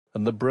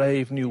and the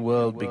brave new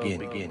world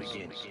begins.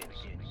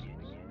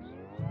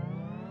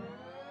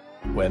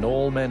 When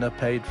all men are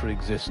paid for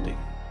existing,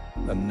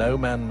 and no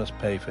man must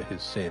pay for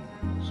his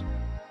sins.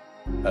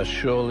 As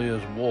surely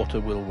as water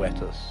will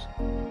wet us,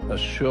 as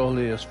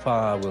surely as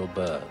fire will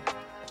burn,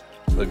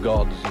 the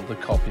gods of the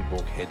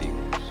copybook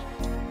headings,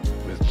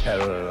 with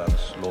terror and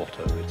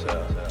slaughter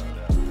return.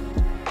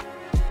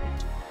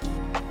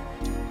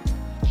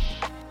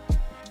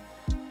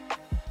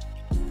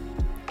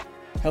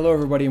 Hello,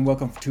 everybody, and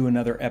welcome to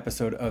another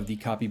episode of the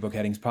Copybook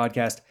Headings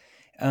podcast.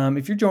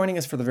 If you're joining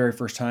us for the very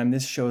first time,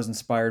 this show is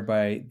inspired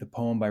by the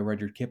poem by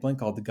Rudyard Kipling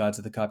called The Gods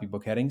of the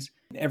Copybook Headings.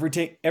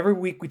 Every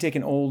week we take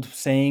an old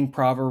saying,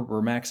 proverb,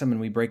 or maxim, and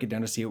we break it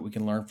down to see what we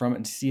can learn from it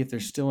and to see if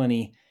there's still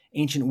any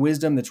ancient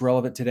wisdom that's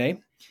relevant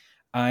today.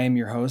 I am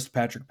your host,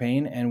 Kathie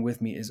Payne, and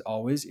with me, as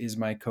always, is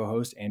my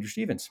co-host, Andrew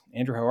Stevens.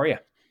 Andrew, how are you?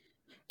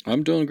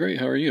 I'm doing great.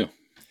 How are you?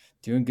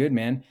 Doing good,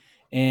 man.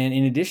 And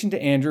in addition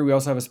to Andrew, we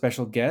also have a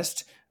special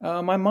guest.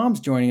 My mom's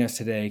joining us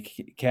today,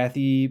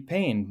 Kathie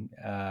Payne.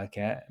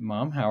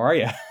 Mom, how are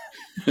you?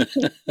 Did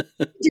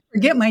you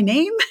forget my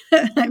name?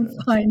 I'm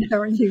fine. How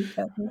are you,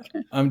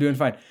 Patrick? I'm doing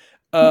fine.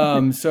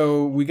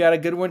 So we got a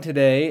good one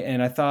today,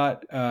 and I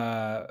thought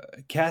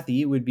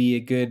Kathie would be a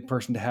good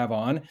person to have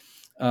on.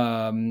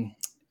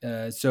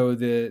 So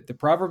the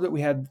proverb that we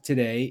had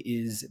today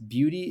is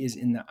 "Beauty is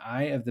in the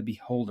eye of the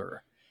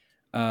beholder."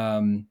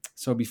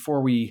 So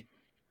before we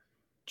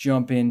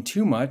jump in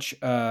too much,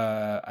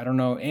 I don't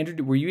know,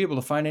 Andrew, were you able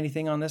to find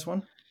anything on this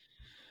one?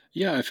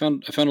 Yeah, I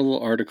found a little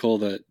article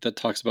that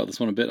talks about this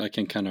one a bit. I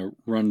can kind of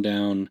run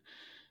down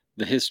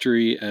the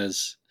history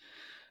as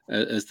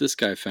this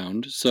guy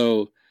found.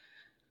 So,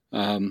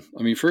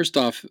 first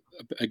off,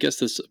 I guess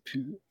this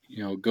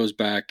goes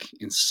back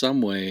in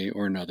some way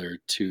or another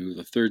to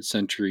the 3rd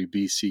century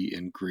BC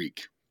in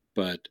Greek,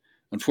 but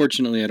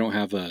unfortunately, I don't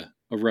have a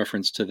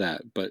reference to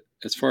that. But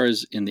as far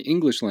as in the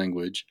English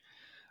language,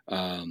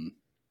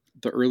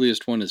 the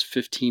earliest one is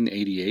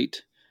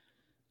 1588.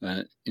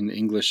 An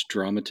English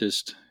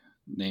dramatist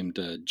named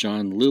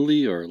John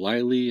Lilly or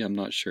Liley, I'm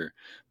not sure.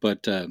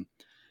 But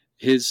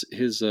his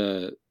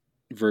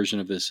version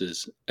of this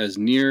is, "As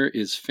near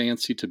is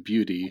fancy to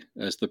beauty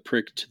as the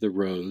prick to the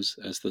rose,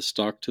 as the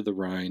stalk to the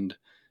rind,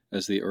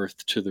 as the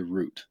earth to the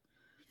root."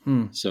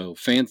 So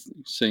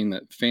saying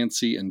that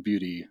fancy and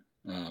beauty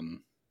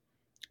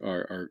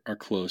are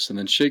close. And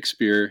then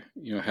Shakespeare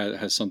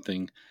has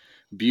something,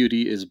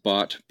 "Beauty is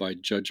bought by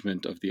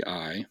judgment of the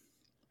eye."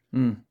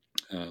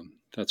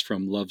 That's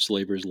from Love's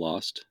Labour's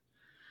Lost.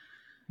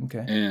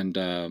 Okay. And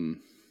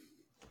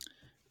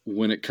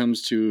when it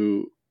comes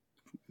to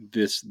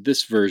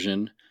this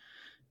version,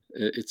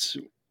 it's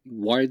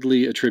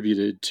widely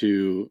attributed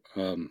to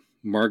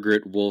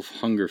Margaret Wolfe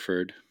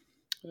Hungerford,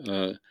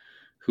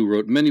 who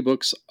wrote many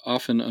books,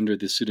 often under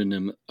the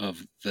pseudonym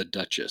of the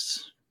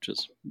Duchess, which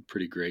is a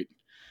pretty great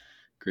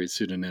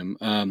pseudonym.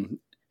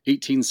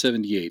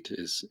 1878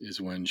 is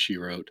when she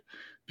wrote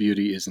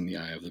 "Beauty is in the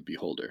eye of the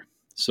beholder."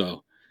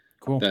 So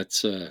cool.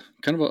 That's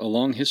kind of a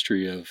long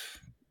history of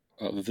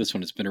this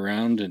one. It's been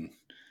around and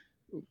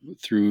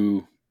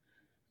through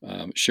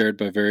shared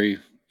by very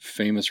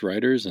famous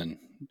writers, and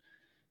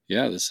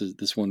yeah,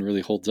 this one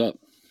really holds up.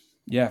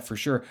 Yeah, for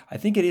sure. I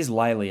think it is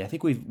Liley. I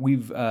think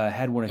we've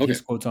had one of his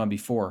quotes on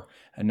before,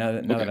 and now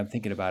that I'm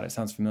thinking about it, it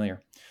sounds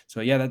familiar. So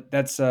yeah,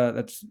 that's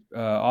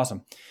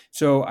awesome.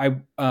 So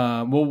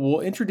we'll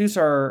introduce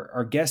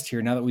our guest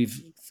here now that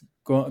we've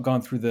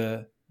gone through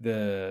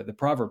the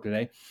proverb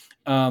today.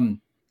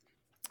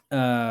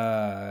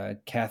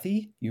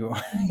 Kathie, you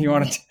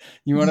want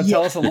to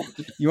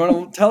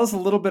tell us a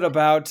little bit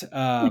about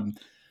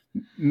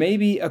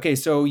maybe. Okay,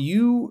 so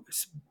you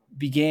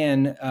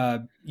began.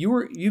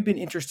 You've been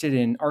interested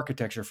in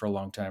architecture for a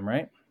long time,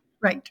 right?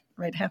 Right.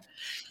 Have.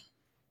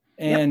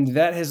 And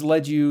that has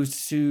led you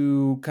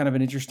to kind of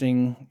an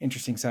interesting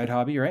side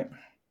hobby, right?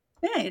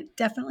 Yeah, it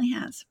definitely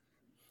has.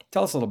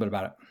 Tell us a little bit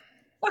about it.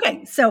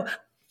 Okay, so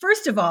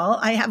first of all,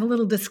 I have a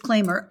little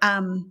disclaimer.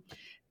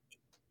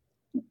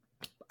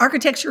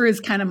 Architecture is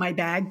kind of my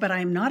bag, but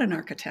I'm not an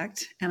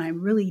architect, and I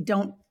really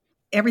don't.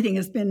 Everything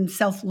has been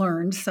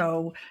self-learned,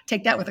 so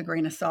take that with a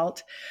grain of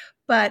salt.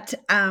 But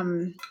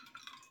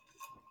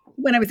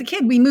when I was a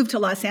kid, we moved to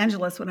Los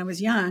Angeles when I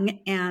was young,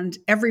 and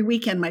every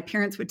weekend my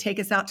parents would take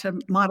us out to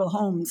model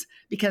homes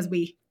because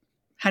we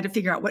had to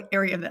figure out what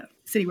area of the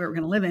city we were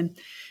going to live in.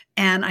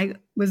 And I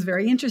was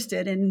very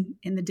interested in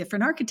the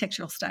different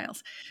architectural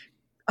styles.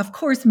 Of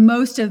course,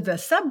 most of the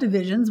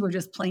subdivisions were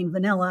just plain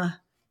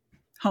vanilla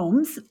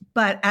homes,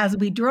 but as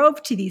we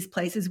drove to these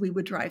places, we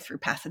would drive through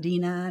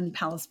Pasadena and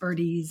Palos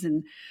Verdes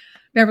and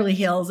Beverly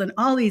Hills, and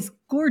all these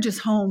gorgeous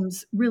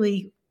homes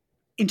really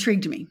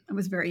intrigued me. I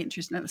was very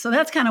interested in it. So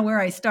that's kind of where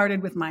I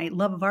started with my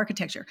love of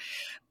architecture.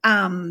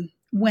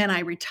 When I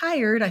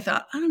retired, I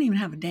thought, I don't even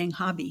have a dang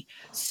hobby.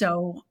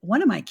 So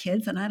one of my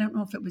kids, and I don't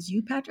know if it was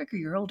you, Patrick, or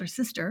your older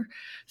sister,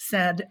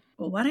 said,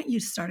 well, why don't you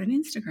start an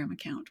Instagram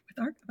account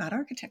about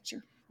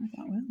architecture? I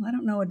thought, well, I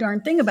don't know a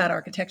darn thing about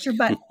architecture,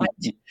 but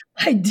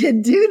I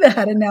did do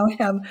that, and now I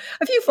have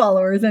a few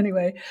followers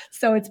anyway.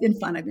 So it's been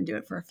fun. I've been doing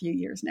it for a few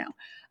years now.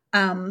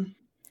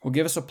 Well,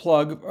 give us a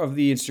plug of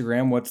the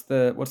Instagram. What's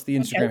the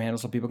Instagram Okay. handle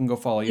so people can go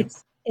follow you?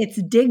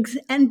 It's digs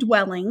and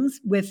dwellings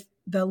with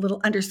the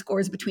little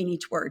underscores between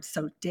each word.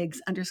 So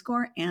digs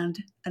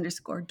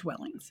 _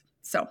 dwellings.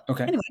 So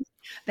Anyway,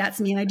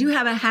 that's me. And I do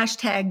have a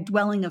hashtag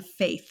dwelling of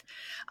faith.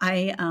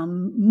 I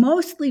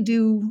mostly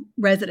do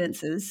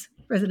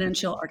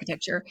residential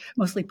architecture,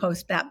 mostly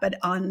post that. But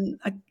on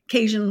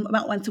occasion,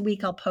 about once a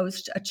week, I'll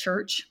post a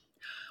church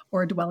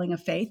or a dwelling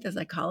of faith, as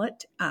I call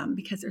it,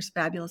 because there's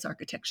fabulous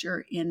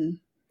architecture in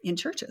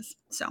churches.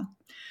 So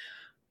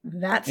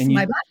that's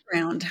my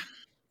background.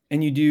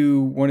 And you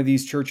do one of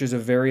these churches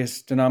of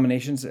various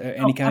denominations,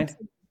 any kind?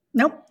 Absolutely.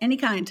 Nope, any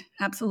kind.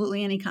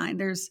 Absolutely any kind.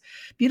 There's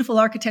beautiful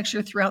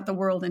architecture throughout the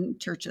world in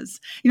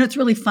churches. It's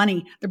really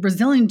funny. The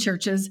Brazilian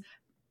churches,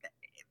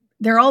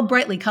 they're all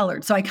brightly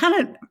colored. So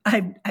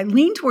I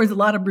lean towards a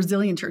lot of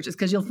Brazilian churches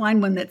because you'll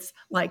find one that's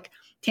like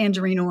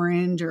tangerine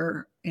orange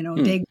or,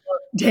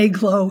 day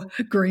glow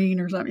green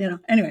or something,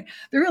 Anyway,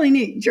 they're really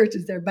neat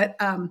churches there. But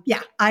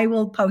I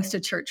will post a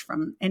church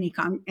from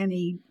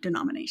any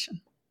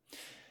denomination.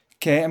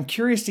 Okay, I'm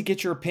curious to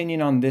get your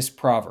opinion on this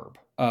proverb.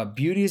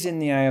 Beauty is in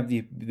the eye of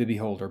the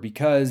beholder,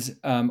 because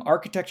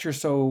architecture is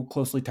so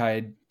closely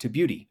tied to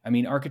beauty. I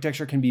mean,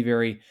 architecture can be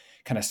very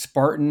kind of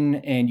Spartan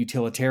and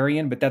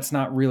utilitarian, but that's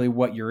not really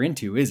what you're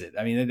into, is it?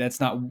 I mean, that's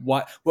not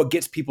what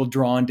gets people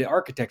drawn to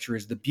architecture,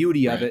 is the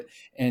beauty of it.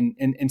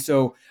 And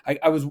so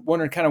I was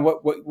wondering kind of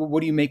what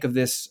do you make of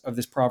this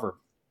proverb?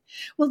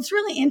 Well, it's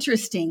really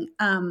interesting.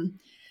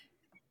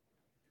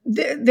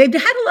 They've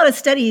had a lot of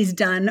studies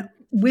done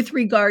with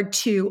regard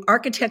to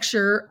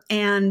architecture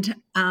and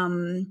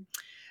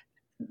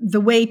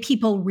the way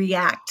people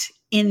react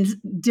in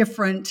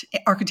different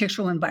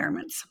architectural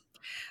environments.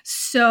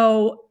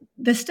 So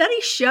the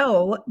studies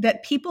show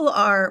that people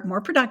are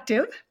more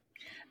productive,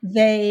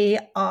 they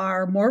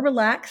are more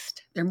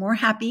relaxed, they're more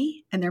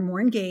happy, and they're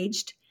more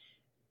engaged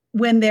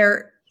when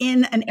they're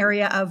in an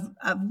area of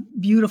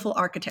beautiful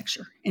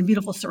architecture and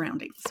beautiful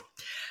surroundings.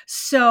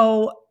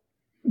 So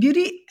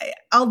beauty,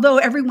 although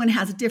everyone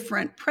has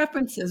different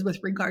preferences with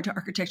regard to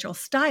architectural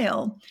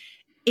style,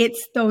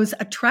 it's those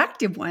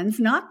attractive ones,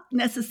 not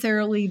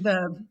necessarily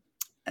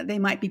they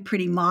might be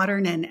pretty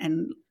modern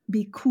and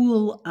be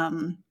cool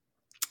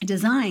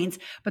designs,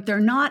 but they're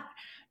not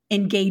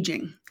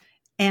engaging.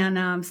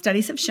 And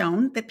studies have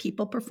shown that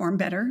people perform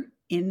better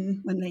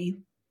when they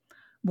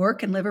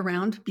work and live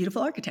around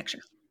beautiful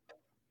architecture.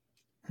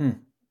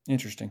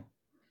 Interesting.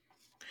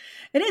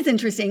 It is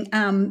interesting.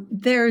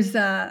 There's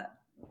a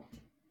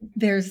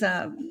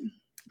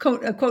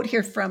quote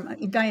here from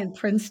a guy in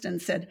Princeton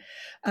said,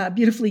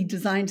 beautifully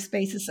designed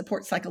spaces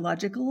support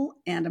psychological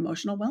and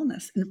emotional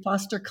wellness and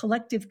foster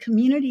collective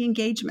community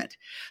engagement.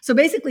 So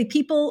basically,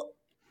 people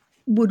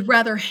would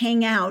rather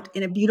hang out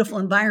in a beautiful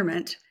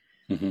environment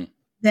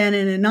than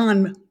in a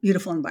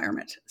non-beautiful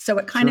environment. So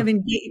it kind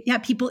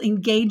of people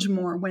engage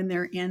more when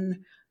they're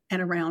in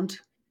and around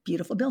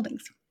beautiful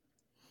buildings.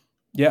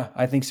 Yeah,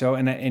 I think so.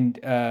 And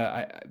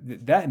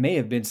that may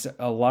have been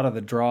a lot of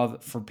the draw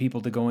for people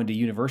to go into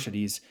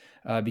universities,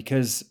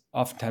 because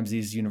oftentimes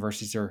these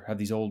universities have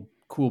these old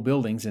cool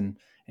buildings, and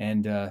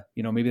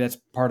maybe that's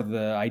part of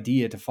the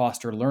idea to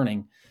foster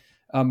learning.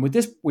 With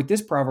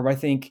this proverb, I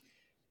think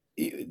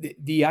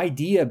the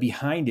idea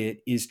behind it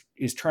is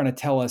trying to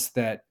tell us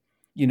that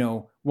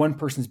one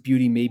person's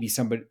beauty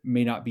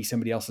may not be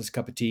somebody else's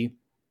cup of tea.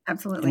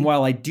 Absolutely. And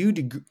while I do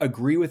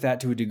agree with that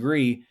to a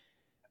degree,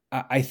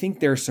 I think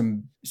there's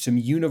some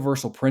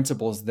universal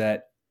principles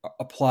that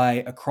apply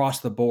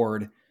across the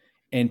board,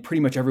 and pretty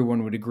much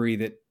everyone would agree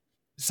that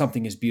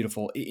something is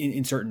beautiful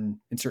in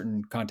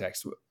certain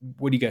contexts.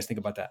 What do you guys think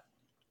about that?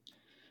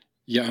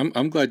 Yeah,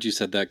 I'm glad you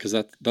said that, because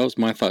that was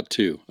my thought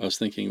too. I was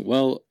thinking,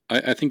 well,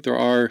 I think there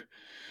are,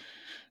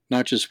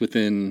 not just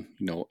within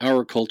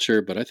our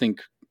culture, but I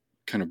think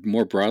kind of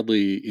more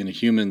broadly in a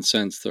human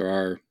sense, there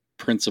are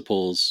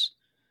principles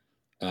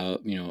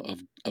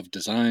of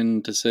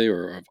design, to say,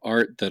 or of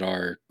art, that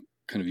are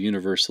kind of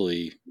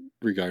universally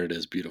regarded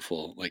as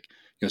beautiful. Like,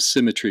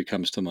 symmetry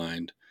comes to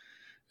mind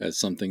as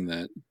something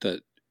that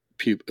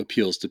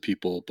appeals to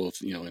people,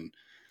 both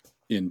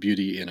in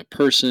beauty in a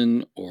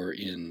person or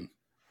in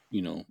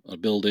a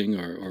building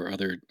or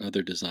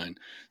other design.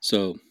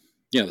 So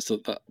yeah, so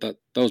that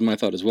was my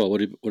thought as well.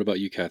 What about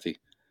you, Kathie?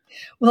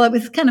 Well, it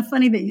was kind of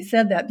funny that you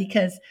said that,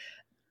 because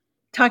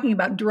talking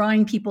about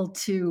drawing people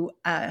to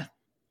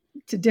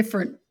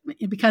different,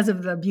 because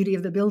of the beauty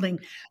of the building.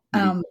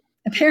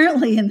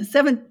 Apparently in the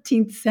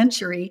 17th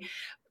century,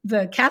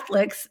 the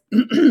Catholic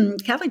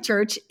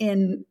Church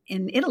in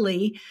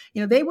Italy,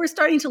 they were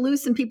starting to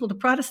lose some people to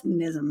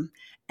Protestantism.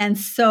 And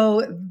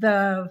so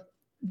the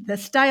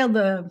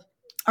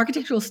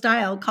architectural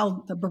style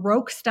called the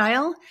Baroque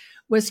style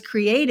was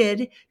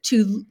created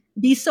to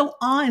be so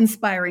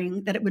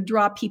awe-inspiring that it would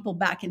draw people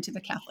back into the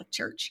Catholic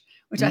Church,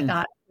 which I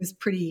thought was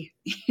pretty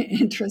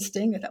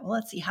interesting. I thought, well,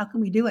 let's see, how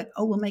can we do it?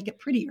 Oh, we'll make it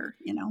prettier,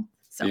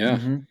 So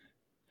Yeah.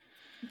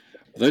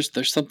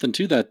 There's something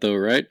to that though,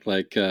 right?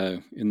 Like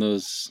in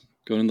those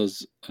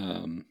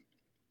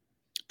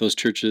those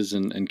churches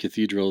and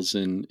cathedrals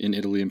in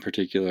Italy in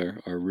particular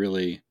are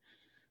really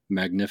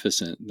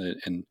magnificent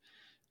and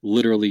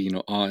literally,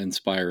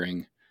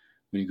 awe-inspiring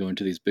when you go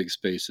into these big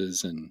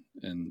spaces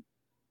and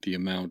the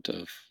amount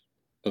of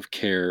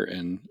care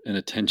and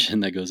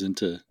attention that goes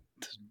into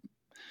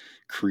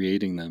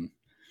creating them.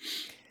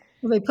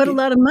 well, they put a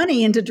lot of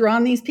money into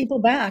drawing these people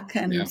back,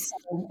 and Yeah.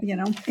 so,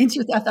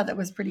 I thought that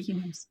was pretty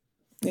humorous.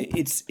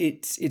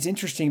 It's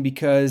interesting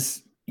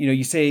because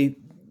you say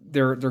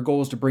their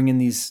goal is to bring in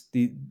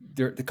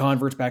the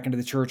converts back into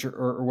the church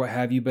or what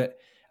have you, but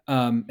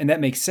and that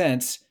makes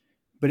sense.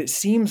 But it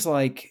seems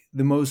like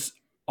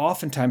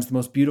oftentimes the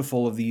most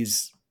beautiful of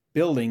these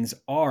buildings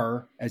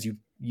are, as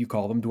you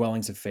call them,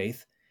 dwellings of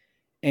faith.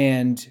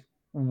 And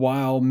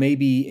while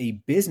maybe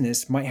a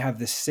business might have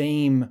the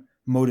same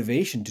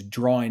motivation to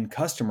draw in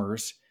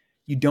customers,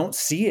 you don't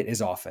see it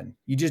as often.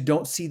 You just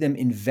don't see them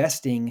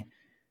investing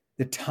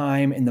the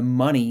time and the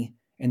money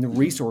and the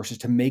resources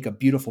to make a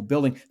beautiful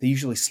building. They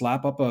usually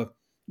slap up a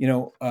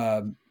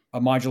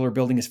modular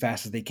building as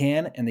fast as they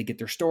can, and they get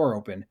their store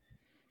open.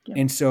 Yep.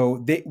 And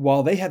so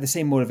while they have the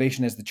same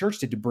motivation as the church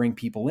did to bring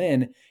people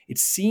in, it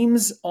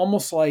seems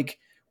almost like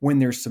when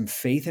there's some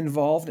faith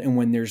involved and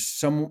when there's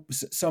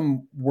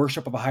some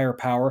worship of a higher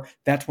power,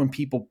 that's when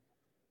people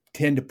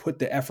tend to put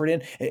the effort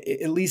in.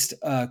 At least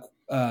that's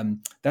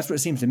what it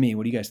seems to me.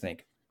 What do you guys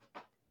think?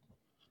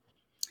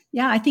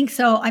 Yeah, I think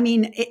so. I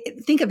mean,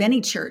 think of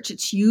any church.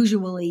 It's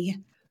usually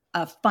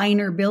a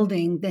finer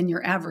building than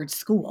your average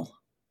school.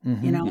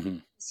 Mm-hmm.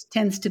 It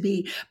tends to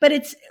be. But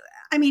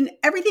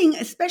everything,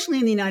 especially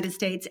in the United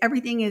States,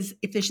 everything is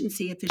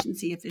efficiency,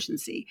 efficiency,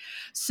 efficiency.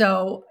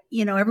 So,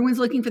 everyone's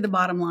looking for the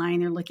bottom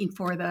line. They're looking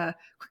for the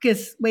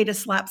quickest way to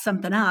slap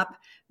something up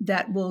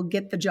that will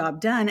get the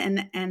job done.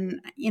 And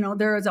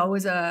there is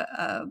always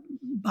a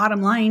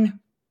bottom line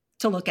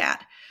to look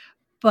at.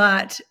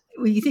 But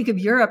when you think of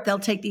Europe, they'll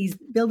take these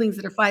buildings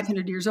that are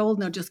 500 years old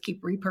and they'll just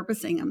keep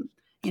repurposing them,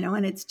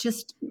 and it's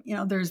just,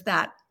 there's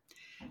that,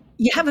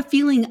 you have a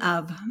feeling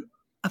of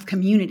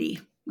community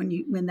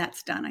when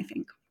that's done, I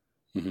think.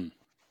 Mm-hmm.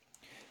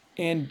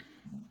 And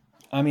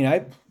I mean,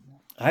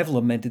 I've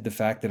lamented the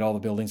fact that all the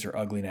buildings are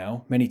ugly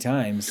now many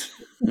times.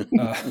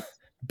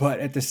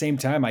 But at the same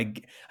time, I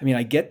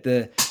get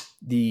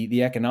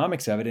the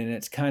economics of it, and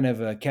it's kind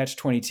of a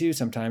catch-22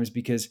 sometimes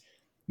because,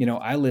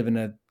 I live in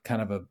a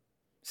kind of a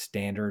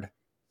standard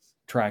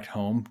tract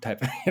home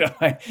type.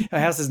 My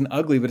house isn't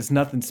ugly, but it's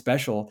nothing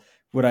special.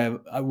 Would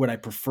I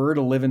prefer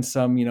to live in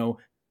some,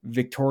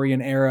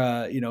 Victorian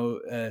era,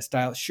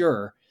 style?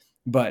 Sure.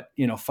 But,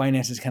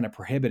 finances kind of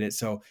prohibit it.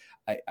 So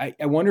I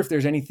wonder if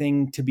there's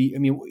anything to be,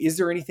 is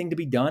there anything to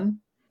be done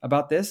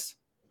about this?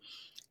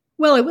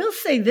 Well, I will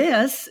say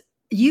this.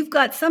 You've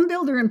got some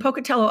builder in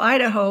Pocatello,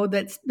 Idaho,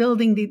 that's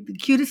building the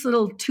cutest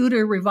little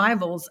Tudor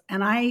revivals.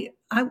 And I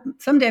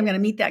someday I'm going to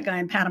meet that guy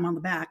and pat him on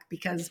the back,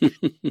 because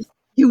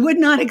you would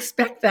not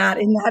expect that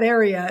in that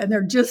area. And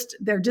they're just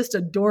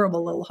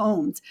adorable little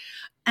homes.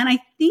 And I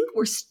think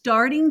we're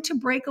starting to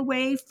break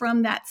away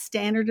from that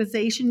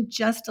standardization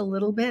just a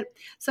little bit.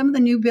 Some of the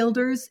new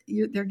builders,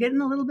 they're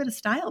getting a little bit of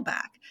style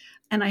back.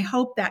 And I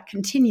hope that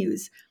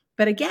continues.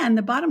 But again,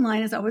 the bottom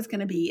line is always going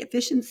to be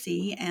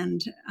efficiency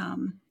and,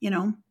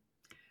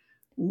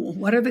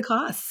 what are the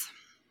costs?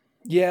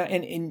 Yeah.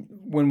 And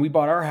when we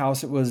bought our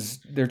house,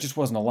 there just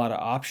wasn't a lot of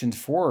options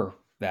for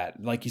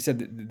that. Like you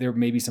said, there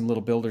may be some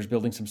little builders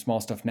building some small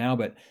stuff now,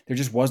 but there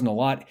just wasn't a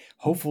lot.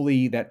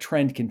 Hopefully that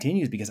trend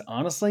continues, because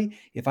honestly,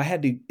 if I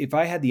had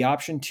the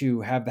option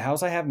to have the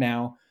house I have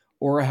now,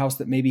 or a house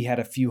that maybe had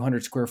a few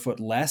 100 square foot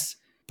less,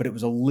 but it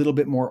was a little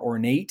bit more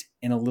ornate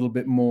and a little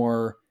bit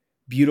more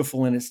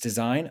beautiful in its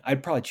design,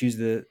 I'd probably choose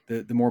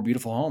the more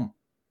beautiful home.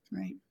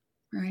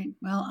 Right.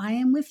 Well, I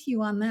am with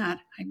you on that.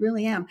 I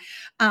really am.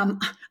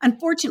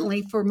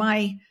 Unfortunately for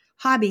my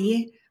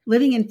hobby,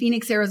 living in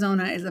Phoenix,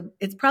 Arizona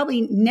it's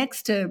probably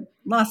next to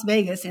Las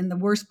Vegas in the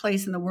worst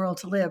place in the world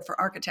to live for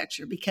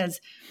architecture, because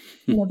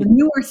the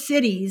newer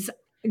cities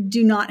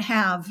do not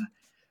have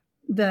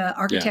the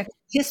architectural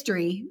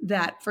history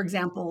that, for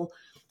example,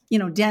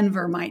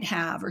 Denver might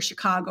have, or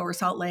Chicago, or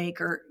Salt Lake,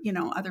 or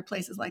other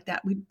places like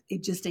that.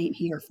 It just ain't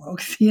here,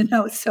 folks.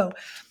 So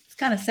it's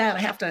kind of sad. I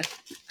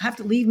have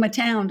to leave my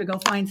town to go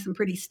find some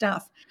pretty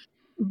stuff.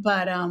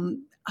 But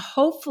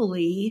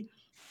hopefully,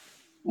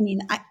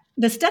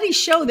 the studies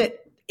show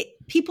that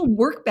people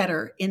work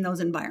better in those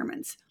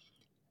environments.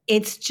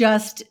 It's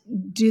just,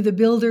 do the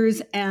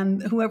builders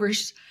and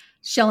whoever's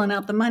shelling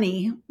out the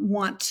money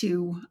want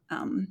to,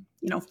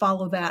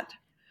 follow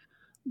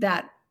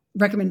that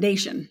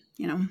recommendation?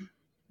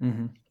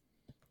 Mm-hmm.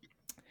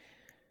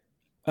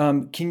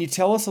 Can you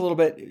tell us a little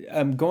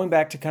bit, going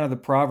back to kind of the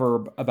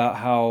proverb about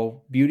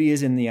how beauty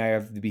is in the eye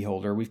of the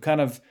beholder? We've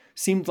kind of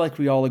seemed like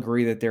we all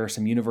agree that there are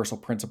some universal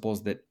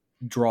principles that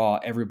draw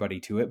everybody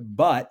to it,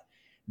 but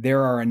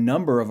there are a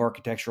number of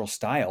architectural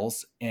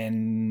styles,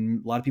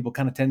 and a lot of people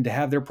kind of tend to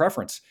have their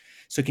preference.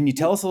 So can you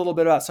tell us a little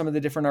bit about some of the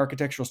different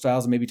architectural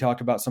styles and maybe talk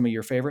about some of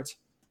your favorites?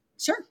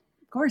 Sure,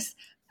 of course.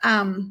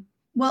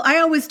 Well, I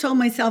always told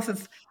myself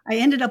if I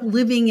ended up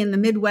living in the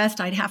Midwest,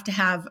 I'd have to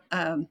have,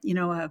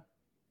 a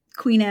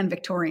Queen Anne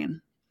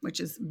Victorian, which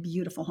is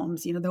beautiful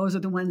homes. Those are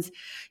the ones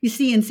you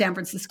see in San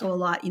Francisco a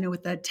lot,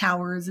 with the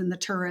towers and the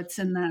turrets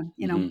and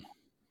the.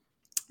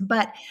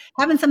 But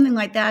having something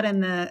like that in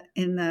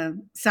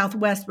the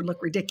Southwest would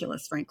look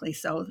ridiculous, frankly.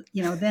 So,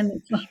 then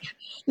it's like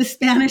the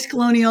Spanish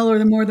colonial or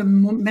the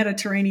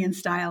Mediterranean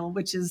style,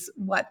 which is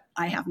what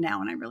I have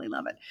now, and I really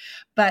love it.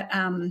 But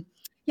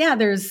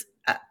there's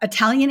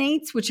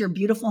Italianates, which are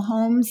beautiful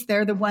homes.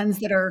 They're the ones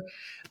that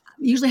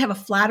usually have a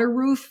flatter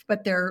roof,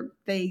 but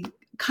they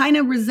kind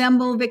of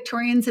resemble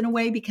Victorians in a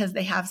way because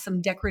they have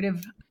some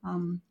decorative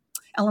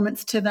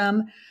elements to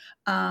them.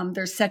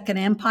 There's Second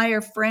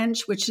Empire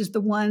French, which is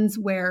the ones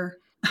where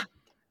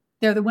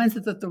they're the ones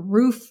that the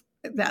roof,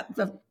 that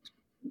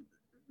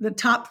the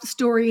top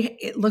story,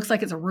 it looks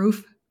like it's a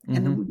roof.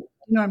 And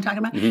you know what I'm talking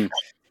about?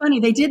 Funny,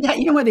 they did that.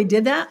 You know why they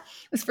did that?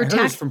 It was for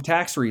from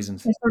tax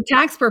reasons. For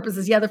tax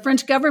purposes. Yeah, the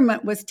French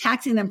government was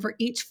taxing them for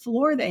each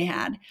floor they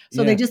had.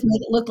 So they just made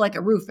it look like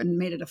a roof and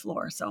made it a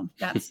floor. So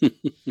that's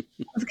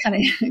kind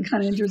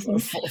of interesting.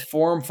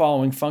 Form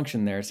following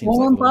function there. Seems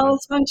Form like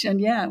follows function.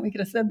 Yeah, we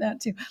could have said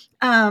that too.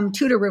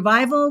 Tudor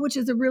Revival, which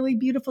is a really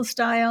beautiful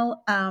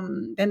style.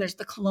 Then there's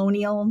the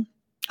colonial.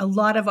 A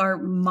lot of our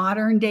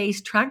modern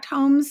days tract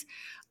homes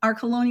are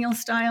colonial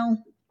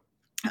style.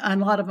 A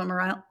lot of them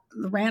are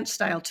the ranch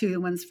style too,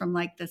 the ones from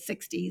like the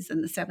 60s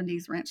and the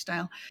 70s ranch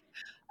style.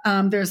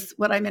 There's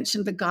what I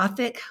mentioned, the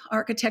Gothic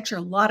architecture.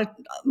 A lot of,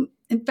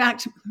 in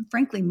fact,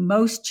 frankly,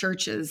 most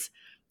churches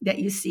that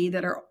you see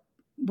that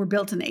were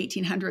built in the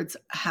 1800s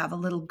have a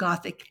little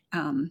Gothic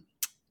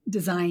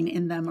design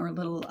in them or a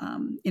little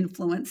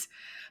influence.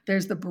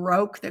 There's the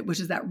Baroque, which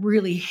is that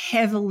really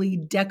heavily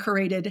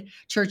decorated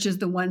churches,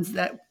 the ones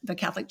that the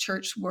Catholic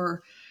Church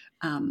were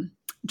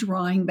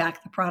drawing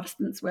back the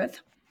Protestants with.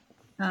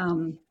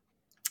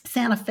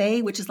 Santa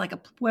Fe, which is like a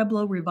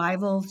Pueblo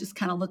revival, just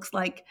kind of looks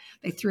like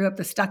they threw up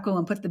the stucco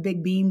and put the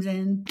big beams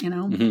in, I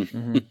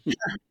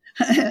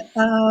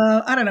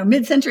don't know,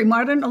 mid-century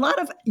modern. A lot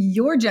of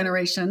your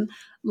generation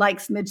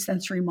likes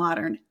mid-century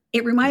modern.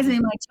 It reminds me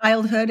of my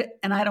childhood,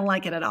 and I don't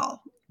like it at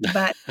all.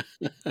 But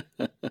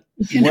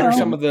what are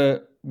some of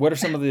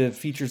the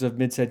features of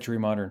mid-century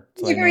modern?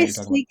 So very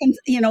sleek, and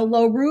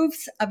low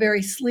roofs, a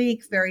very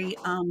sleek, very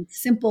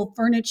simple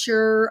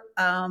furniture.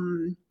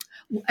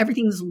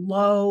 Everything's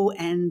low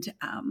and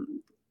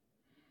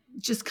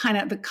just kind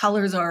of the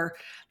colors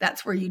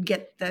that's where you'd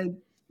get the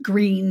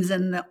greens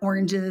and the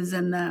oranges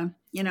and the.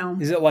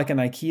 Is it like an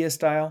IKEA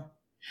style?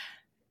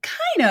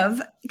 Kind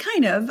of.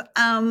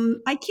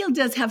 IKEA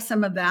does have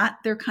some of that.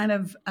 They're kind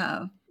of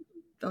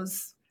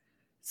those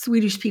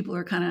Swedish people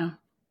are kind of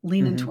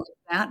leaning towards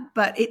that,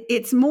 but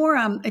it's more.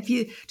 If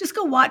you just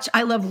go watch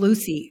I Love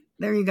Lucy,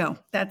 there you go.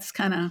 That's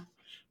kind of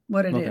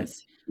what it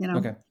is.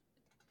 Okay.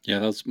 Yeah,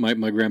 that's my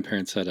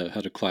grandparents had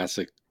a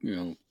classic,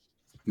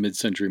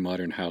 mid-century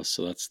modern house.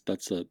 So that's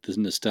the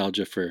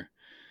nostalgia for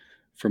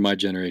my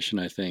generation,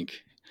 I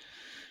think.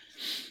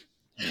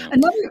 Yeah.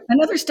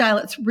 Another style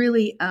that's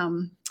really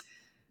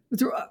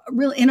was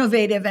real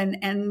innovative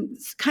and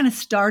kind of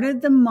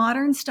started the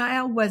modern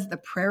style was the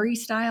prairie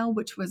style,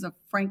 which was a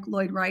Frank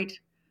Lloyd Wright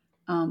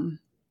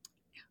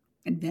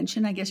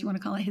invention, I guess you want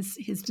to call it,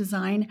 his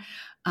design.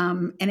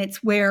 And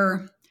it's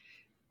where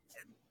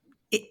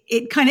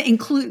it kind of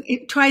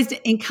it tries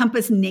to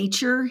encompass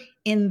nature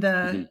in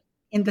the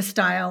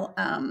style.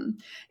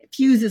 It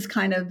fuses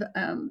kind of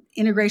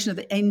integration of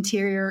the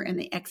interior and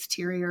the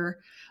exterior,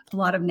 a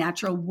lot of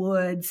natural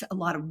woods, a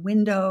lot of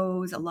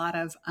windows, a lot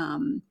of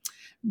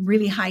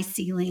really high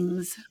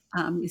ceilings.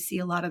 You see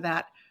a lot of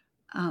that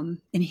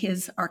in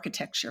his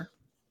architecture.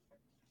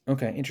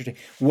 Okay, interesting.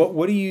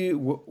 What do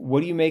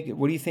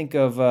you think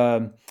of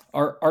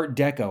Art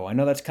Deco? I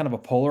know that's kind of a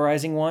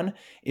polarizing one.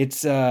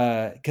 It's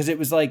because it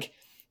was like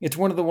it's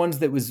one of the ones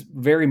that was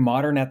very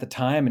modern at the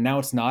time, and now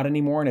it's not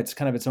anymore, and it's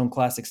kind of its own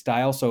classic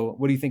style. So,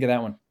 what do you think of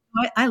that one?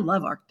 I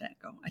love Art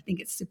Deco. I think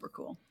it's super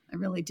cool. I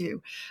really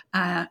do.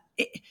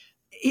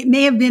 It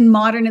may have been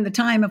modern in the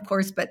time, of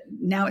course, but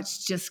now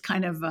it's just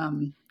kind of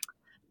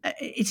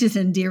it's just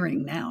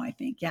endearing now. I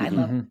think. Yeah, I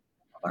love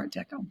Art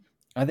Deco.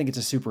 I think it's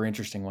a super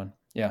interesting one.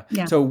 Yeah.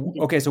 So,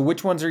 okay. So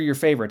which ones are your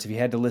favorites if you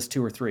had to list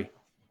 2 or 3?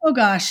 Oh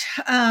gosh.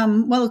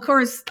 Well, of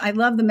course I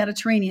love the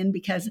Mediterranean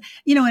because,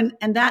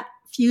 and that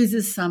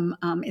fuses some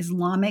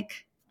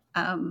Islamic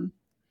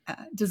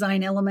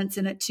design elements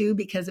in it too,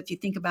 because if you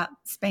think about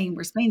Spain,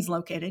 where Spain's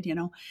located,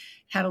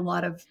 had a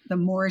lot of the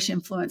Moorish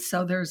influence.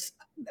 So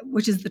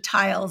which is the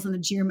tiles and the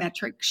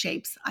geometric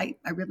shapes. I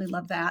really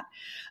love that.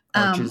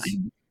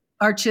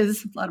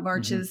 Arches, a lot of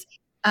arches.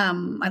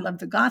 I love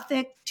the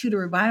Gothic. Tudor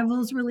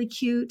Revival is really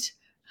cute.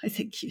 I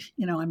think,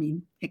 I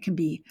mean, it can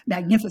be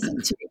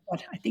magnificent too,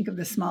 but I think of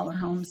the smaller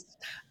homes.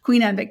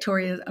 Queen Anne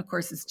Victoria, of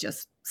course, is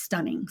just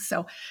stunning.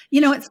 So,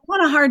 it's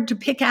kind of hard to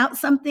pick out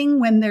something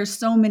when there's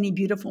so many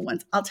beautiful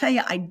ones. I'll tell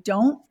you, I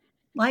don't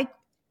like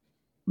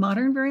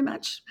modern very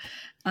much.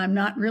 I'm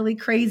not really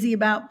crazy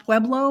about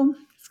Pueblo.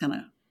 It's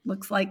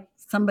looks like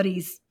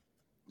somebody's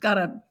got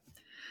a,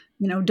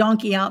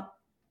 donkey out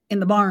in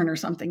the barn or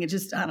something. It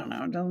just, I don't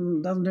know,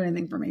 doesn't do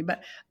anything for me.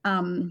 But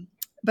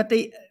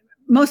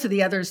most of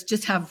the others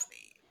just have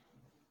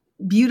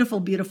beautiful,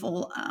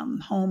 beautiful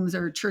homes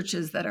or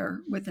churches that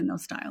are within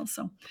those styles.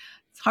 So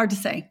it's hard to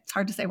say. It's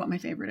hard to say what my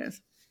favorite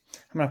is.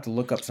 I'm gonna have to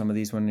look up some of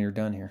these when you're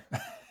done here.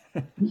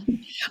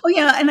 Oh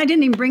yeah, and I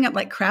didn't even bring up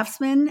like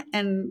Craftsman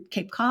and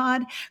Cape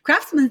Cod.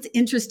 Craftsman's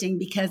interesting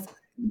because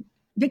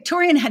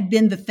Victorian had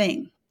been the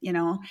thing,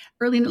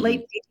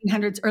 late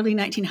 1800s, early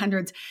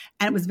 1900s,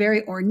 and it was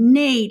very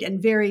ornate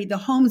and the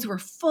homes were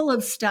full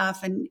of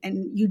stuff, and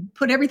you'd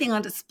put everything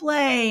on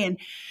display,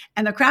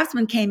 and the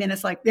Craftsman came in.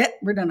 It's like, yeah,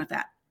 we're done with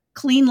that.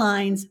 Clean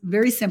lines,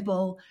 very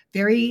simple,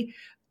 very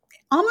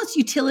almost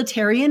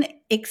utilitarian,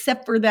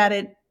 except for that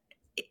it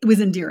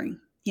was endearing,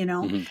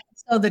 Mm-hmm.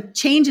 So the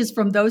changes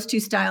from those two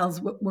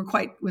styles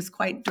was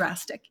quite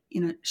drastic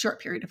in a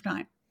short period of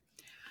time.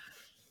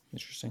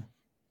 Interesting.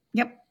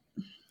 Yep.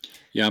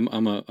 Yeah,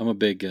 I'm a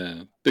big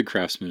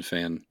Craftsman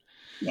fan.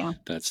 Yeah.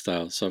 That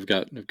style. So I've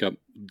got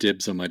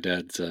dibs on my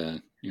dad's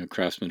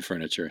Craftsman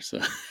furniture. So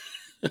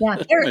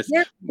yeah,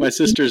 my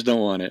sisters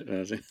don't want it.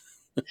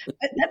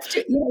 That's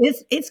true.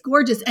 It's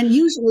gorgeous, and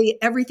usually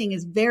everything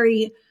is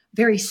very,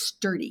 very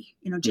sturdy.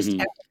 Just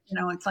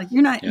it's like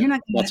you're not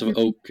lots of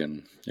oak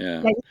and you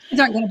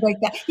aren't going to break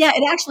that. Yeah,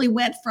 it actually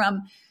went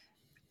from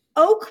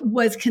oak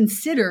was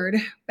considered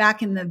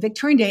back in the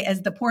Victorian day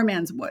as the poor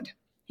man's wood.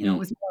 It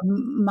was more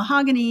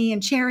mahogany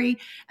and cherry,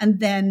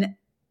 and then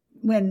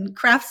when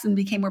Craftsman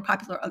became more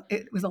popular,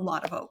 it was a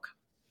lot of oak.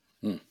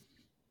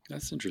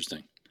 That's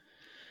interesting.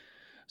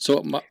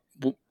 So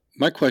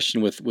my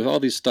question with all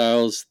these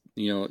styles,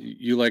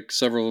 you like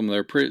several of them that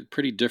are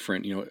pretty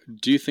different.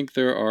 Do you think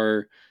there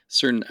are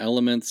certain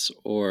elements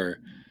or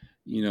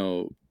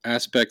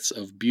aspects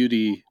of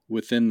beauty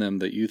within them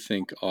that you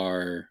think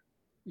are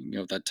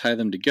that tie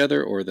them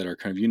together or that are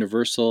kind of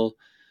universal?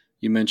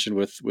 You mentioned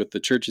with the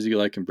churches you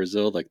like in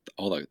Brazil, like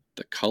all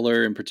the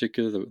color in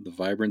particular, the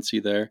vibrancy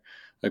there.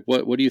 Like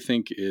what do you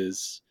think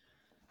is?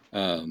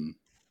 Because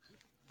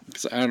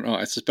I don't know.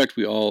 I suspect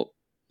we all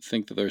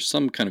think that there's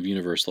some kind of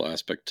universal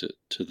aspect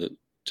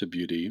to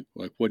beauty.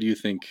 Like what do you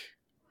think?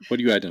 What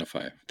do you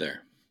identify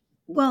there?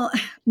 Well,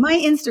 my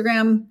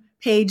Instagram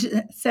page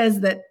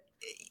says that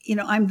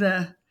I'm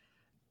the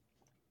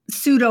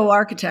pseudo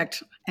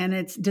architect, and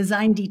it's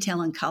design, detail,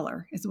 and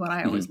color is what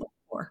I always look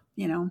for.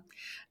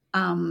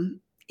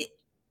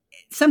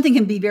 Something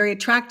can be very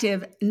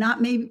attractive,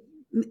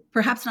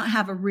 perhaps not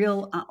have a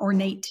real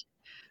ornate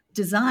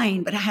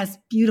design, but it has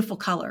beautiful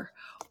color,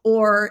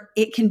 or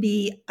it can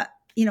be,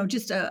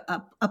 just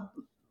a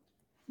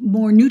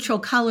more neutral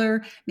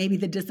color. Maybe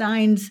the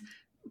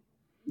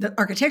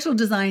architectural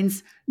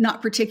designs,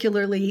 not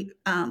particularly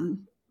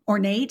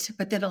ornate,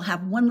 but that'll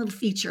have one little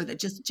feature that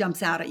just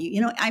jumps out at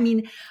you.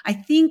 I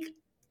think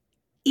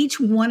each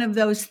one of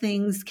those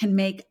things can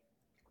make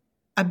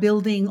a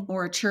building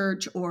or a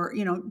church or,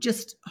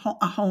 just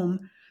a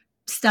home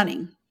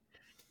stunning.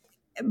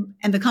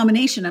 And the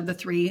combination of the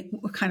three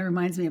kind of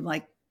reminds me of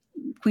like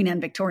Queen Anne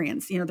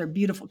Victorians. They're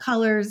beautiful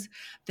colors.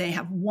 They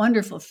have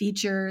wonderful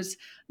features.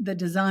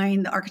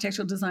 The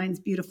architectural design is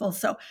beautiful.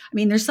 So,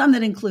 there's some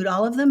that include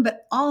all of them,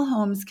 but all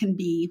homes can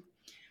be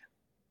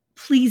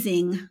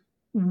pleasing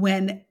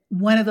when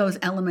one of those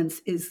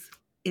elements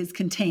is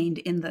contained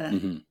in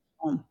the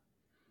home.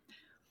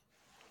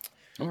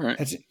 All right.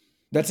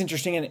 That's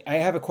interesting. And I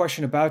have a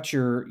question about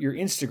your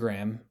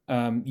Instagram.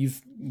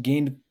 You've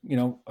gained,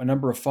 a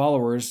number of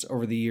followers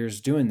over the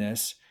years doing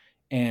this,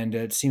 and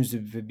it seems to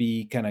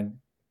be kind of,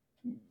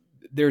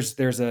 there's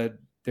a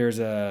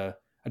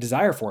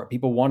desire for it.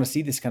 People want to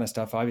see this kind of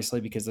stuff, obviously,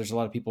 because there's a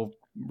lot of people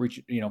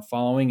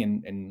following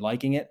and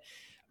liking it.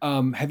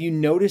 Have you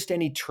noticed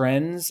any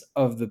trends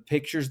of the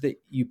pictures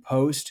that you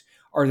post?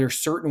 Are there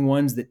certain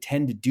ones that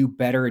tend to do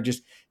better?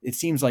 It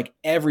seems like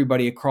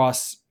everybody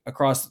across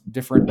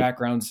different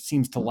backgrounds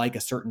seems to like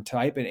a certain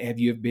type. And have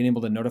you been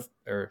able to notice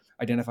or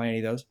identify any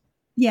of those?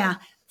 Yeah.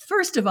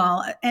 First of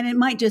all, and it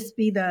might just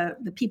be the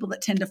people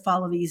that tend to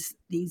follow these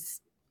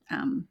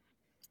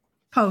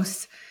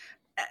posts.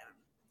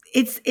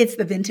 It's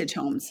the vintage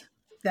homes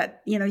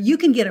that, you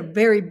can get a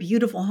very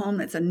beautiful home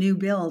that's a new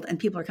build and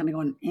people are kind of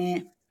going,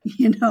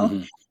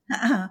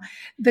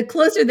 The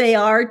closer they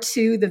are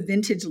to the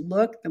vintage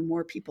look, the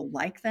more people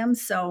like them.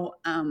 So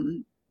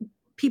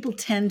people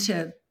tend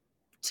to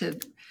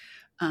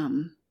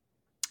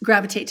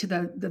gravitate to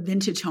the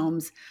vintage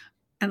homes.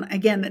 And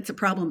again, that's a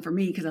problem for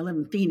me because I live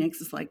in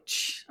Phoenix. It's like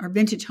our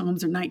vintage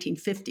homes are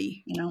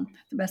 1950, the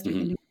best we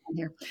can do around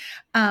here.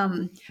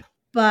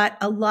 But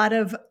a lot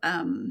of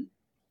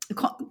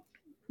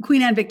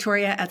Queen Anne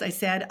Victoria, as I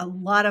said, a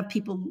lot of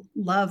people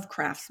love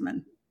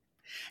Craftsman.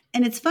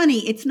 And it's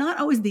funny, it's not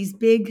always these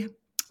big,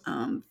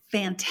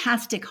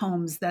 fantastic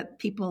homes that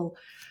people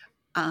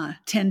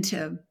tend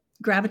to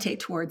gravitate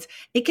towards.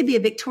 It could be a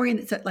Victorian,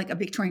 it's like a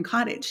Victorian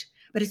cottage,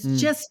 but it's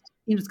just,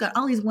 it's got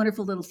all these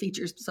wonderful little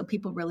features, so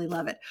people really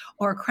love it.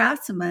 Or a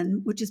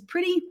craftsman, which is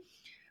pretty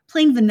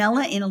plain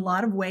vanilla in a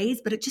lot of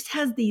ways, but it just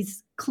has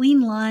these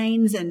clean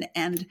lines, and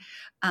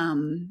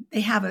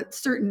they have a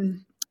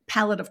certain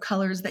palette of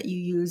colors that you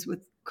use with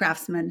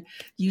craftsmen,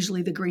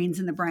 usually the greens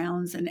and the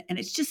browns, and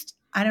it's just,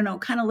 I don't know,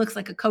 kind of looks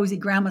like a cozy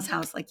grandma's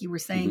house, like you were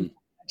saying,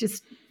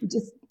 just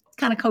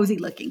kind of cozy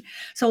looking.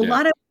 So a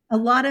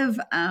lot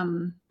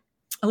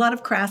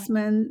of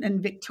craftsmen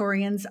and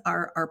Victorians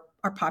are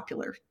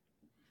popular.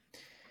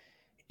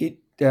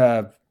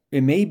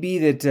 It may be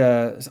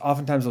that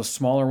oftentimes those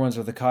smaller ones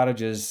or the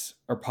cottages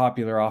are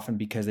popular often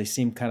because they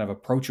seem kind of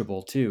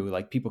approachable too.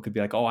 Like people could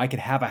be like, oh, I could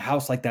have a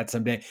house like that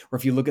someday. Or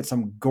if you look at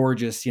some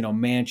gorgeous,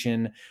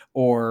 mansion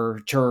or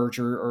church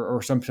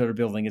or some sort of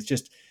building,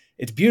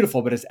 it's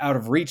beautiful, but it's out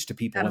of reach to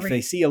people. If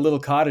they see a little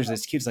cottage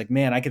that's cute, it's like,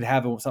 man, I could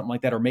have something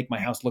like that or make my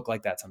house look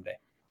like that someday.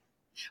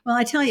 Well,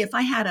 I tell you, if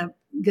I had a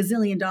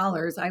gazillion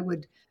dollars, I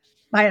would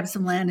buy up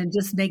some land and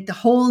just make the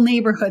whole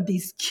neighborhood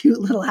these cute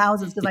little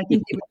houses, because I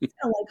think they would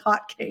sell like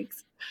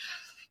hotcakes.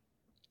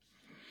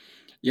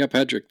 Yeah,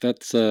 Patrick,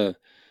 that's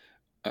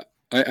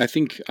I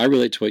think I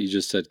relate to what you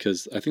just said,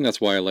 because I think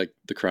that's why I like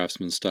the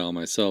craftsman style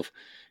myself,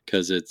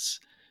 because it's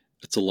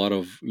a lot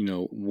of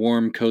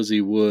warm,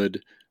 cozy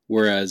wood.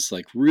 Whereas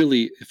like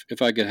really,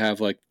 if I could have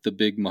like the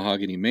big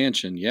mahogany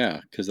mansion, yeah,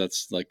 because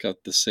that's like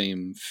got the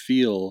same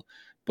feel,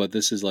 but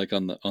this is like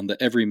on the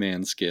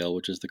everyman scale,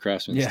 which is the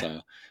craftsman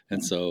style,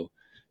 and so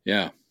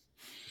yeah.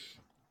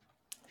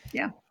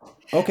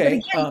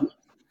 Okay. But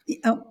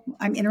again,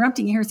 I'm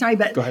interrupting you here. Sorry,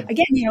 but go ahead.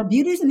 Again,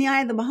 beauty's in the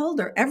eye of the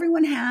beholder.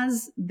 Everyone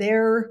has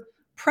their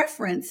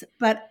preference,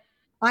 but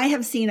I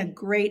have seen a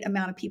great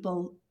amount of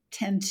people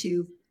tend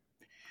to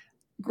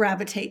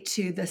gravitate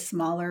to the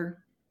smaller,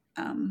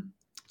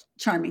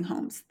 charming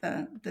homes,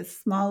 the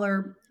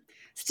smaller,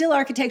 still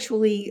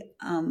architecturally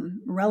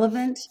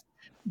relevant,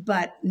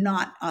 but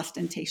not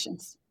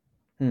ostentatious.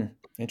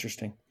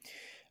 Interesting.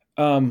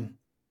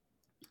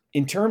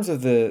 In terms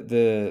of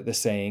the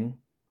saying,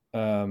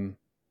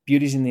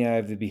 beauty's in the eye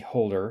of the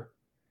beholder.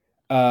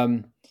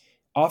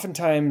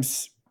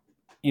 Oftentimes,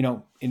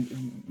 in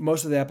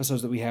most of the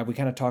episodes that we have, we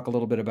kind of talk a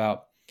little bit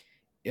about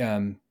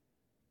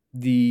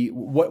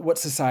what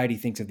society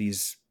thinks of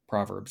these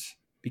proverbs,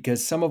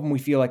 because some of them we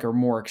feel like are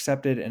more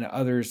accepted and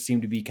others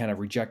seem to be kind of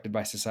rejected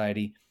by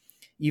society,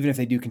 even if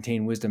they do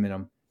contain wisdom in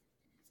them.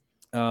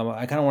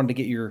 I kind of wanted to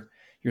get your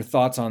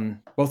thoughts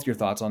on both your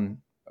thoughts on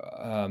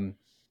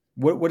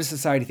what does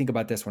society think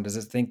about this one? Does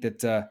it think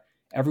that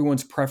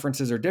everyone's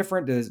preferences are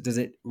different? Does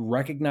it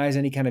recognize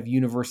any kind of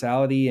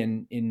universality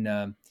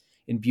in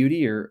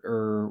beauty,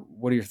 or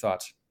what are your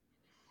thoughts?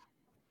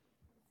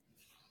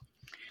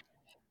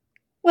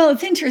 Well,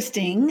 it's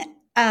interesting.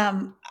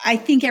 I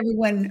think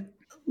everyone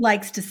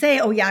likes to say,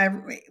 "Oh, yeah,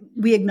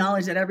 we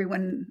acknowledge that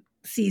everyone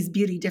sees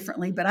beauty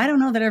differently," but I don't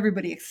know that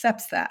everybody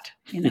accepts that.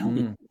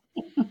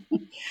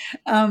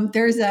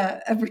 There's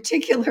a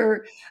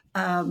particular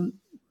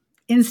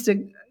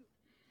Instagram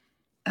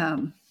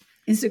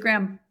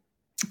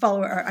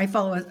follower. Or I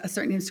follow a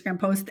certain Instagram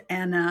post,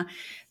 and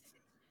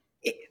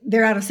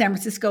they're out of San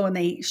Francisco, and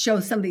they show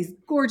some of these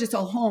gorgeous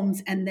old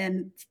homes, and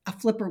then a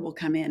flipper will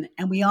come in,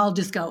 and we all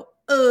just go,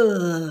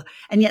 ugh.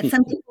 And yet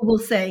some people will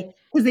say,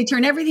 because they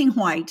turn everything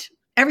white,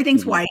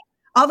 everything's white,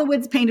 all the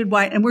wood's painted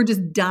white, and we're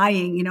just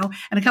dying, and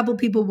a couple of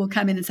people will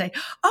come in and say,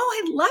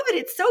 oh, I love it,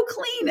 it's so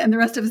clean. And the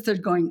rest of us are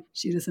going,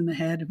 shoot us in the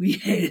head, we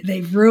hate it,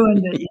 they've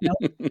ruined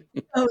it.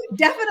 So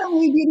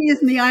definitely beauty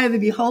is in the eye of the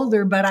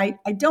beholder, but I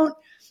don't,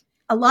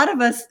 a lot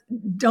of us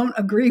don't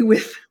agree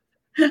with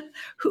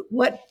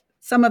what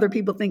some other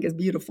people think is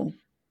beautiful.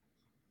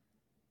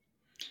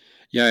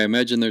 Yeah, I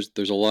imagine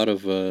there's a lot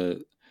of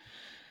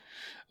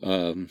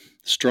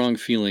strong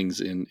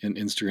feelings in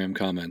Instagram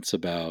comments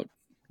about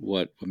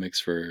what makes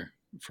for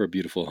a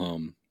beautiful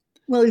home.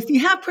 Well, if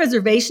you have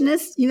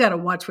preservationists, you got to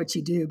watch what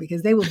you do,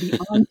 because they will be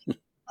on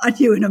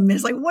you in a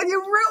miss, like, well, you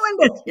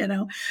ruined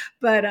it,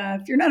 But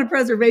if you're not a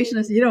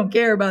preservationist, you don't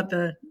care about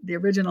the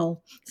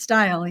original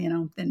style,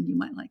 then you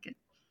might like it.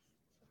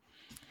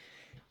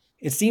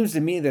 It seems to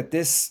me that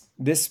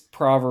this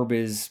proverb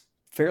is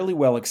fairly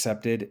well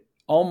accepted,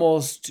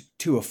 almost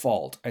to a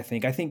fault. I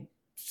think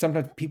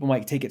sometimes people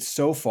might take it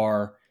so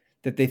far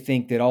that they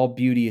think that all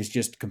beauty is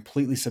just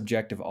completely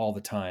subjective all the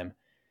time.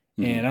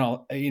 And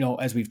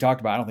as we've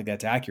talked about, I don't think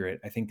that's accurate.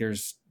 I think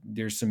there's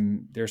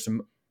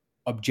some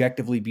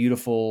objectively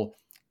beautiful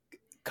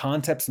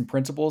concepts and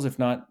principles, if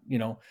not,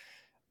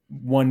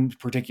 one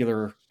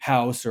particular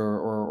house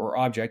or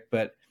object,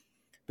 but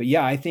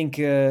yeah, I think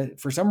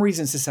for some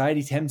reason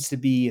society tends to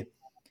be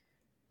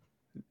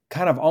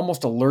kind of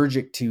almost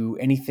allergic to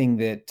anything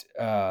that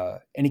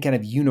any kind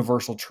of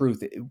universal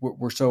truth.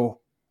 We're so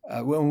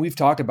when we've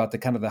talked about the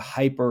kind of the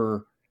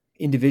hyper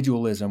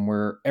individualism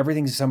where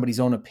everything's somebody's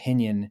own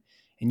opinion,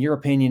 and your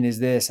opinion is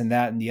this and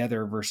that and the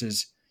other,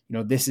 versus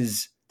this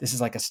this is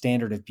like a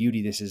standard of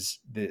beauty. This is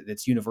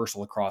that's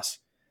universal across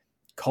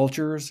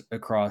cultures,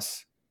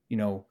 across,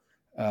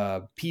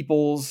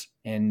 peoples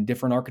and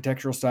different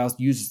architectural styles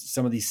use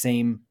some of these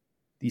same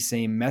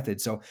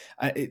methods. So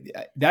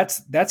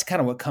that's kind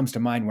of what comes to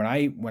mind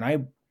when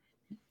I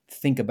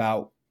think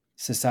about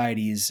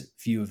society's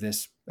view of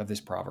this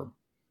proverb.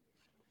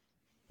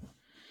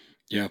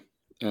 Yeah,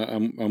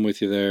 I'm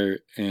with you there,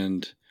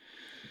 and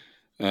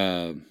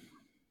yeah,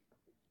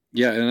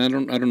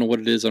 and I don't know what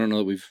it is. I don't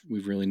know that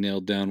we've really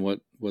nailed down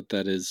what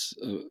that is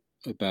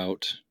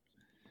about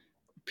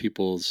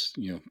people's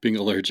being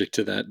allergic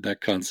to that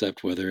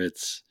concept. Whether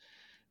it's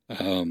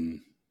there's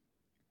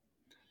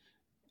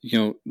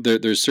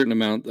a certain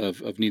amount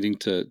of needing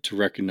to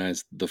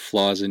recognize the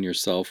flaws in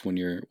yourself when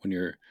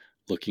you're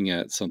looking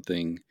at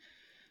something,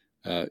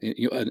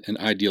 an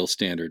ideal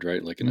standard,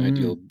 right? Like an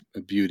ideal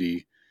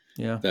beauty,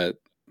 that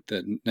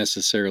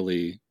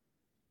necessarily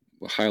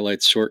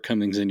highlights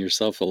shortcomings in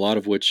yourself, a lot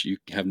of which you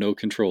have no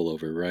control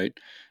over, right?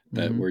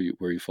 That where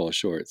you fall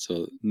short.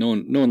 So no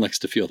one likes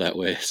to feel that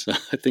way. So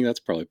I think that's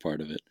probably part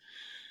of it.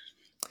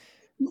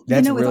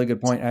 That's a really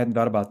good point. I hadn't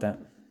thought about that.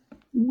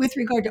 With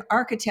regard to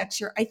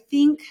architecture, I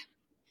think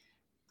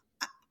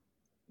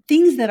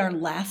things that are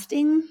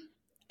lasting,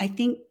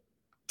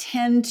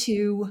 tend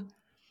to,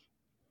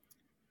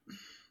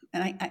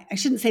 and I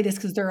shouldn't say this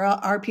because there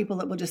are people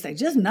that will just say,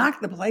 just knock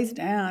the place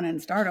down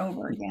and start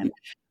over again.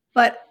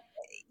 But,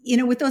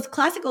 with those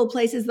classical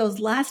places, those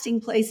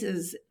lasting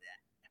places,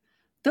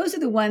 those are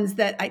the ones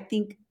that I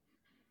think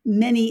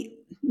I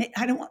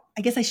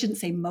guess I shouldn't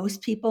say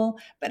most people,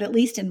 but at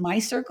least in my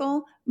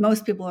circle,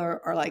 most people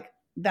are like,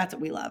 that's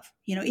what we love.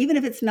 Even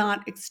if it's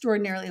not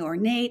extraordinarily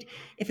ornate,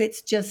 if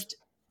it's just,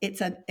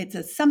 it's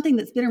a something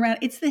that's been around,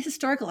 it's the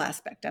historical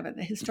aspect of it,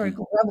 the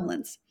historical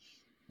relevance.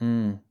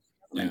 Yeah.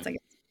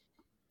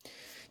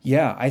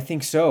 Yeah, I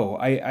think so.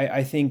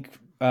 I think,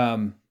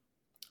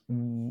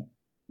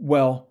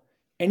 well,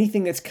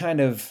 anything that's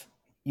kind of,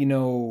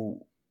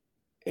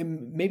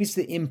 maybe it's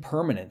the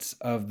impermanence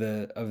of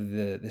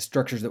the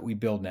structures that we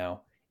build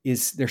now.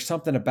 There's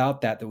something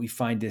about that we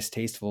find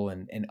distasteful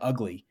and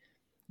ugly.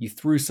 You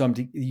threw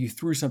something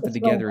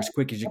together as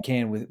quick as you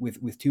can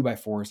with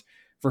 2x4s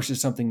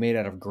versus something made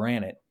out of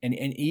granite. And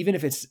even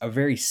if it's a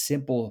very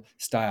simple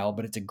style,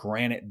 but it's a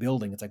granite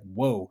building, it's like,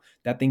 whoa,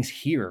 that thing's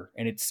here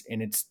and it's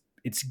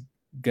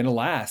gonna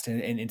last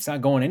and it's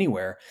not going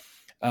anywhere.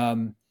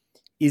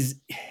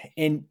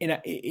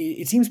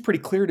 It seems pretty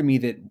clear to me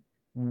that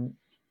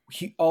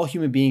all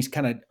human beings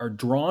kind of are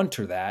drawn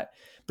to that.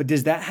 But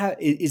is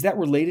that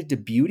related to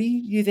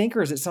beauty, do you think,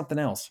 or is it something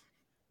else?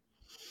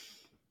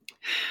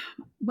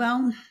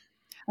 Well,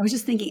 I was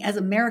just thinking, as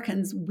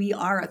Americans, we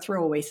are a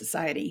throwaway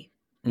society.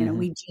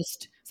 We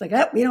just, it's like,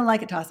 oh, we don't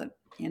like it, toss it,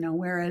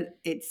 where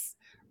it's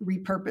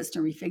repurposed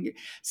and refigured.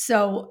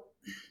 So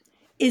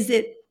is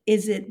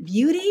it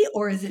beauty,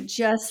 or is it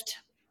just,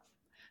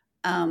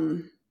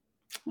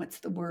 what's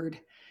the word?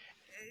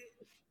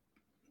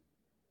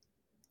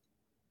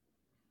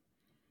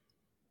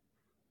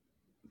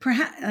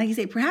 Perhaps, like you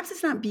say, perhaps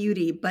it's not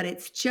beauty, but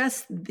it's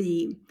just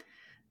the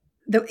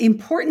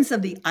importance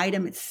of the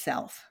item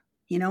itself.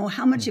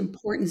 How much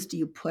importance do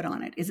you put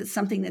on it? Is it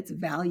something that's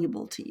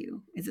valuable to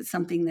you? Is it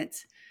something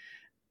that's,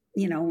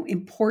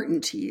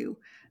 important to you?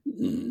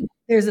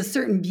 There's a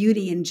certain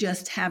beauty in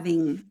just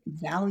having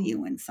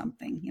value in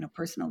something,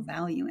 personal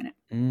value in it.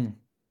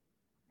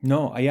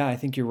 No, yeah, I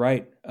think you're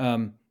right.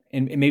 And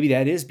maybe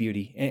that is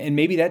beauty. And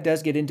maybe that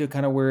does get into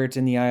kind of where it's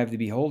in the eye of the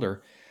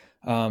beholder.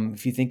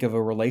 If you think of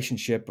a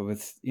relationship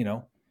with,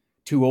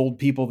 two old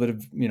people that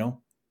have,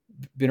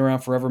 been around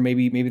forever,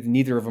 maybe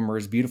neither of them are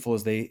as beautiful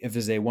as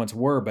they once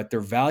were, but they're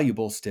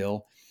valuable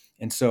still.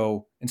 And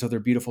so they're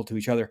beautiful to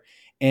each other.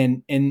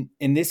 And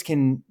this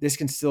can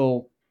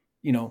still,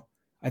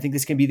 I think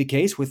this can be the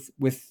case with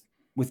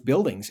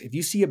buildings. If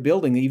you see a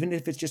building, even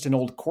if it's just an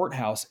old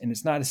courthouse and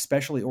it's not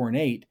especially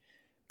ornate,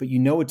 but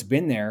it's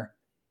been there,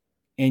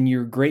 and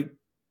your great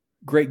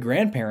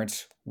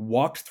grandparents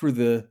walked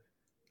through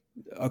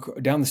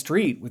down the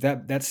street with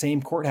that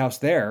same courthouse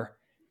there,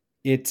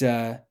 it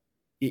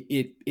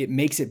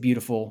makes it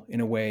beautiful in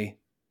a way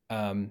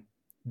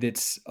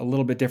that's a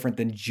little bit different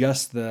than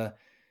just the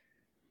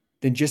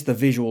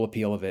visual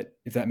appeal of it,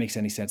 if that makes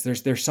any sense.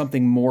 There's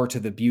something more to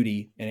the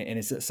beauty, and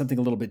it's something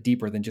a little bit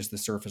deeper than just the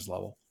surface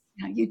level.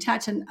 Yeah, you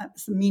touch on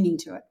some meaning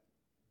to it.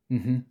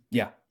 Mm-hmm.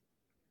 Yeah.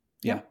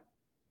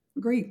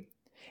 Agreed.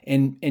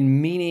 And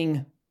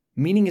meaning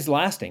is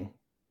lasting,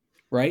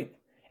 right?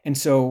 And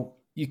so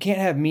you can't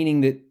have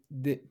meaning that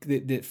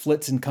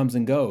flits and comes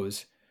and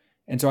goes.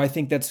 And so I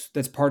think that's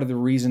part of the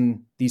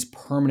reason these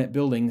permanent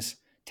buildings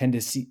tend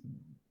to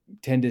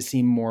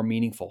seem more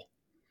meaningful.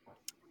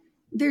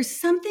 There's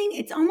something,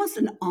 it's almost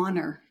an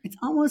honor. It's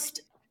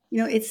almost,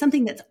 it's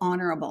something that's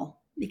honorable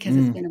because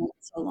it's been around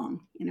so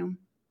long,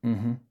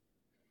 Mm-hmm.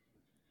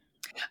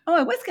 Oh,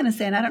 I was going to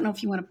say, and I don't know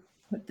if you want to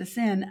put this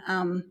in.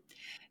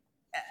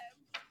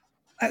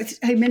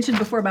 I mentioned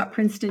before about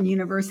Princeton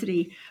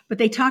University, but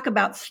they talk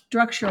about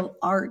structural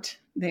art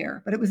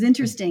there. But it was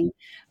interesting.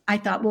 I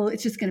thought, well,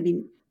 it's just going to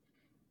be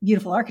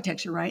beautiful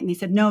architecture, right? And he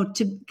said, no,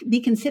 to be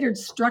considered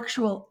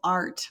structural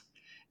art,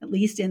 at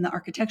least in the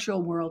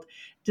architectural world,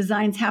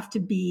 designs have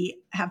to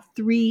have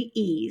 3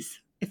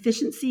 E's: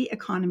 efficiency,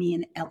 economy,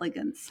 and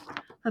elegance.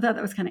 I thought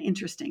that was kind of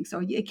interesting.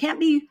 So it can't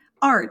be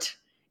art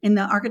in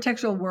the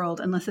architectural world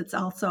unless it's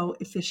also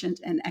efficient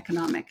and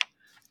economic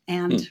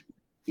and,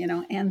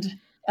 and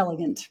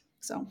elegant.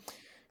 So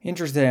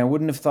interesting. I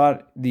wouldn't have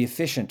thought the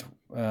efficient,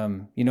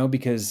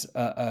 because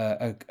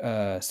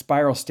a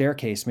spiral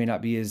staircase may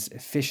not be as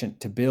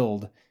efficient to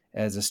build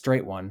as a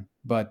straight one,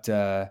 but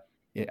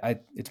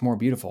it's more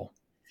beautiful.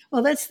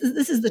 Well, this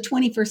is the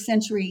 21st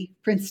century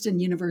Princeton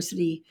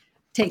University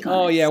take on it.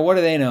 Oh, yeah. What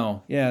do they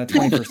know? Yeah, the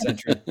 21st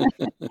century.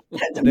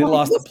 They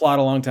lost the plot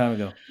a long time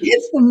ago.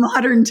 It's the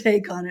modern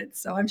take on it.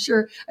 So I'm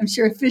sure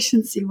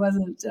efficiency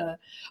wasn't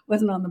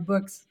on the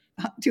books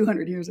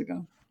 200 years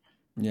ago.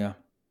 Yeah.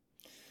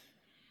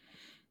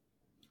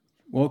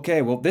 Well,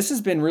 okay. Well, this has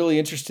been really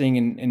interesting,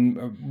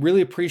 and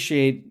really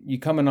appreciate you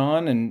coming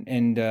on.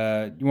 And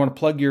you want to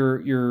plug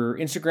your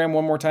Instagram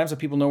one more time so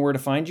people know where to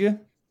find you?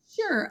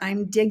 Sure.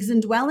 I'm Digs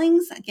and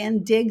Dwellings.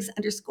 Again,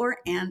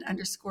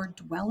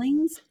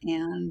 Digs_and_dwellings.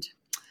 And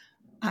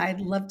I'd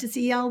love to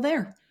see y'all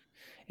there.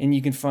 And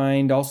you can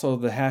find also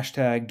the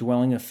hashtag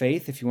Dwelling of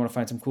Faith if you want to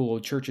find some cool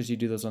old churches. You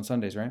do those on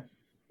Sundays, right?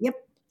 Yep.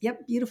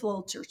 Beautiful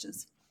old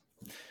churches.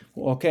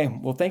 Well, okay.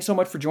 Well, thanks so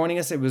much for joining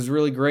us. It was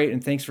really great.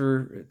 And thanks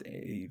to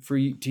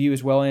you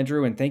as well,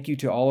 Andrew. And thank you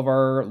to all of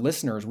our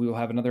listeners. We will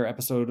have another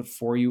episode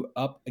for you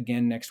up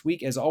again next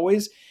week, as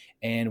always.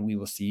 And we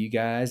will see you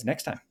guys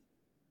next time.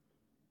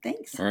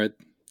 Thanks. All right.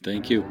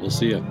 Thank you. We'll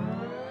see you.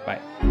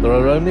 Bye. There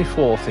are only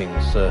 4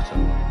 things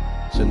certain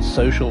since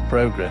social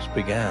progress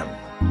began: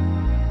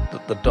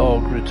 that the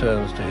dog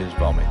returns to his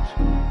vomit,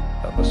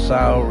 and the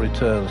sow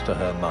returns to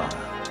her mire,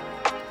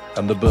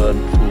 and the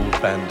burnt fool's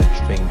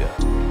bandaged finger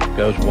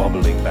goes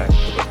wobbling back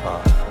to the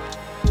fire.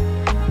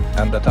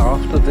 And that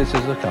after this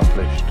is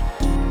accomplished,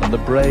 and the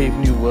brave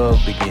new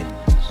world begins,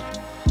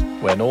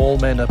 when all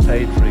men are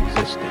paid for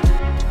existing,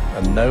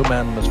 and no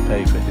man must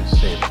pay for his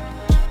sins,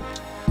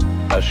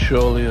 as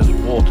surely as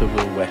water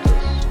will wet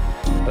us,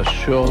 as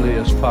surely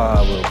as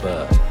fire will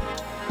burn,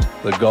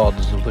 the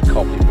gods of the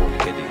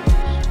copybook headings,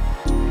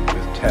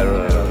 with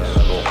terror and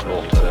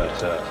slaughter.